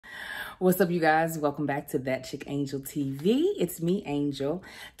What's up, you guys? Welcome back to That Chick Angel TV. It's me, Angel.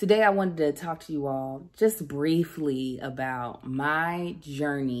 Today, I wanted to talk to you all just briefly about my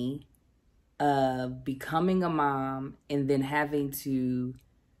journey of becoming a mom and then having to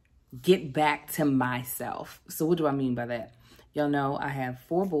get back to myself. So what do I mean by that? Y'all know I have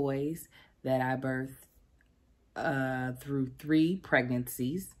 4 boys that I birthed through 3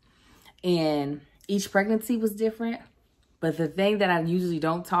 pregnancies, and each pregnancy was different. But the thing that I usually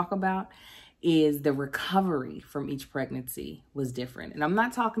don't talk about is the recovery from each pregnancy was different. And I'm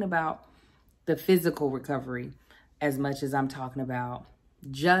not talking about the physical recovery as much as I'm talking about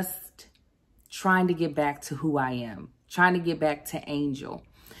just trying to get back to who I am, trying to get back to Angel.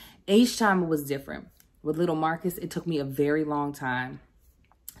 Each time it was different. With little Marcus, it took me a very long time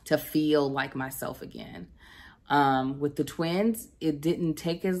to feel like myself again. With the twins, it didn't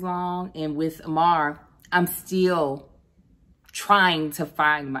take as long. And with Amar, I'm still trying to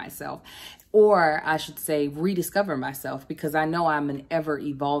find myself, or I should say rediscover myself, because I know I'm an ever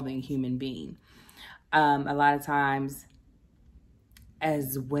evolving human being. A lot of times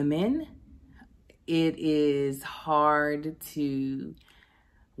as women, it is hard to,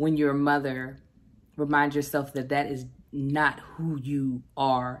 when you're a mother, remind yourself that that is not who you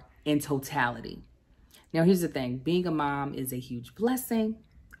are in totality. Now, here's the thing. Being a mom is a huge blessing,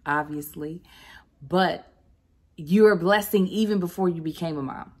 obviously, but you're a blessing even before you became a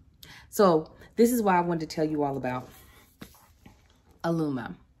mom. So this is why I wanted to tell you all about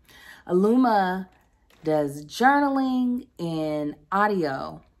Aluma. Aluma does journaling and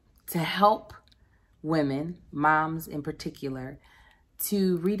audio to help women, moms in particular,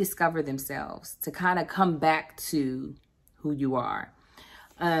 to rediscover themselves, to kind of come back to who you are.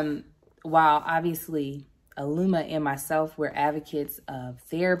 While obviously Aluma and myself, we're advocates of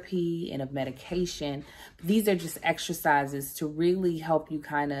therapy and of medication, these are just exercises to really help you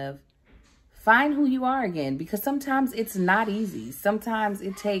kind of find who you are again, because sometimes it's not easy. Sometimes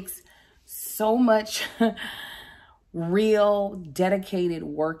it takes so much real dedicated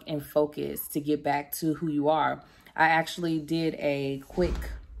work and focus to get back to who you are. I actually did a quick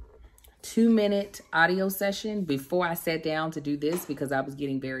 2-minute audio session before I sat down to do this, because I was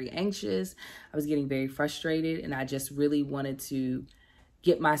getting very anxious. I was getting very frustrated, and I just really wanted to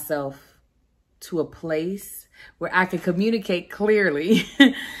get myself to a place where I could communicate clearly.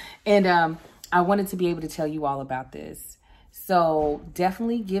 And I wanted to be able to tell you all about this. So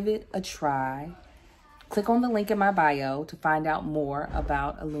definitely give it a try. Click on the link in my bio to find out more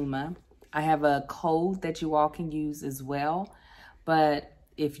about Aluma. I have a code that you all can use as well. But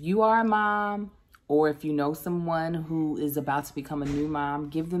if you are a mom, or if you know someone who is about to become a new mom,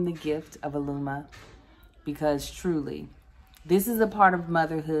 give them the gift of Aluma, because truly, this is a part of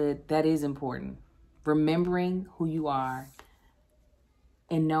motherhood that is important. Remembering who you are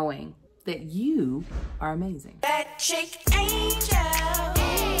and knowing that you are amazing. That chick angel.